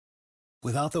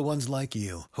Without the ones like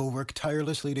you, who work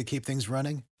tirelessly to keep things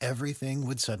running, everything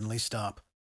would suddenly stop.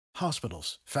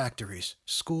 Hospitals, factories,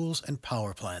 schools, and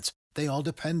power plants, they all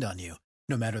depend on you.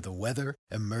 No matter the weather,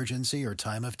 emergency, or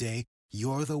time of day,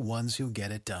 you're the ones who get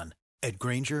it done. At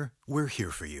Grainger, we're here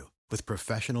for you with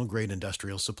professional-grade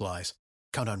industrial supplies.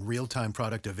 Count on real-time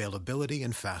product availability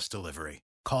and fast delivery.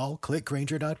 Call, click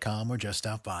Grainger.com, or just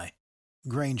stop by.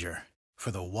 Grainger, for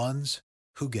the ones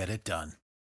who get it done.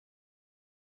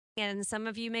 And some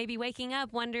of you may be waking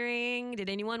up wondering, did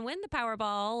anyone win the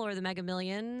Powerball or the Mega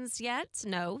Millions yet?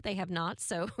 No, they have not.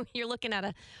 So you're looking at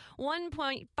a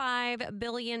 $1.5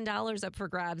 billion up for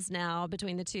grabs now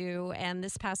between the two. And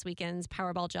this past weekend's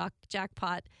Powerball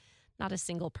jackpot, not a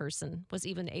single person was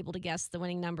even able to guess the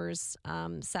winning numbers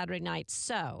Saturday night.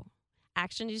 So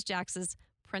Action News Jax's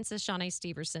Princess Jhane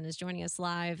Stepherson is joining us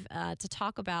live to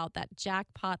talk about that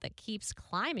jackpot that keeps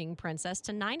climbing, Princess,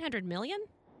 to $900 million.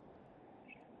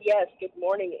 Yes, good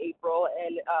morning, April.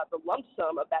 And the lump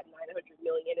sum of that $900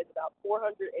 million is about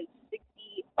 $465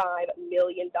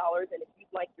 million. And if you'd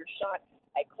like your shot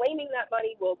at claiming that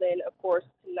money, well, then, of course,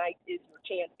 tonight is your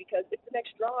chance because it's the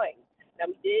next drawing. Now,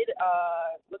 we did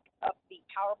look up the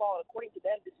Powerball, and according to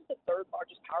them, this is the third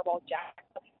largest Powerball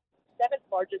jackpot, seventh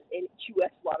largest in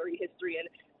U.S. lottery history. And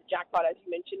the jackpot, as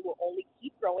you mentioned, will only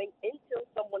keep growing until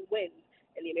someone wins.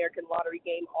 And the American lottery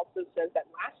game also says that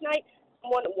last night,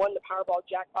 someone won the Powerball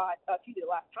jackpot. The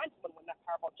last time someone won that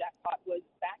Powerball jackpot was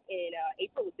back in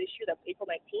April of this year. That was April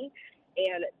 19th,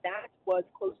 and that was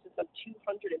close to some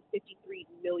 $253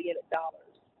 million.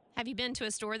 Have you been to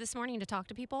a store this morning to talk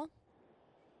to people?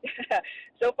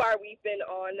 So far, we've been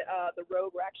on the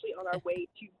road. We're actually on our way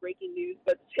to breaking news,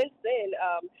 but since then,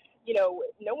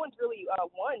 no one's really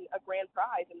won a grand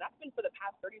prize, and that's been for the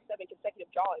past 37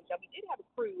 consecutive drawings. Now, we did have a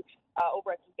crew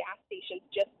over at some gas stations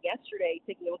just yesterday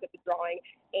taking a look at the drawing,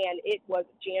 and it was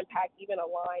jam-packed, even a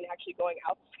line actually going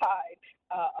outside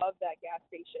of that gas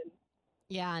station.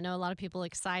 Yeah, I know a lot of people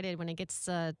excited when it gets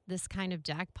this kind of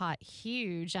jackpot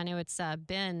huge. I know it has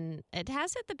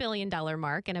hit the $1 billion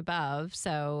mark and above,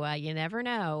 so you never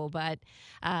know. But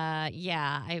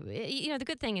the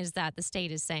good thing is that the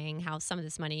state is saying how some of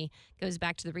this money goes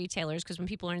back to the retailers because when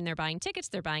people are in there buying tickets,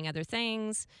 they're buying other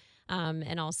things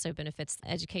and also benefits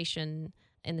education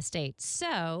in the state.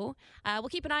 So we'll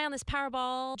keep an eye on this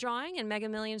Powerball drawing and Mega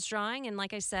Millions drawing. And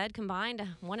like I said, combined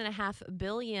 $1.5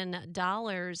 billion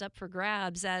up for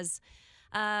grabs as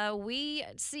we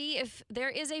see if there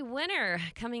is a winner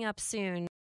coming up soon.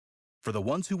 For the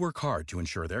ones who work hard to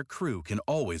ensure their crew can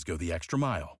always go the extra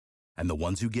mile, and the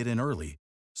ones who get in early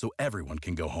so everyone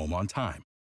can go home on time,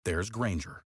 there's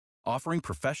Grainger, offering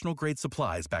professional-grade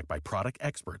supplies backed by product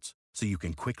experts so you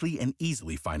can quickly and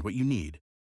easily find what you need.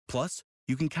 Plus,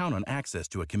 you can count on access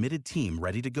to a committed team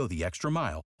ready to go the extra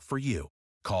mile for you.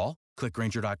 Call, click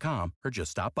Grainger.com, or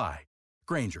just stop by.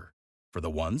 Grainger, for the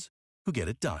ones who get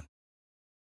it done.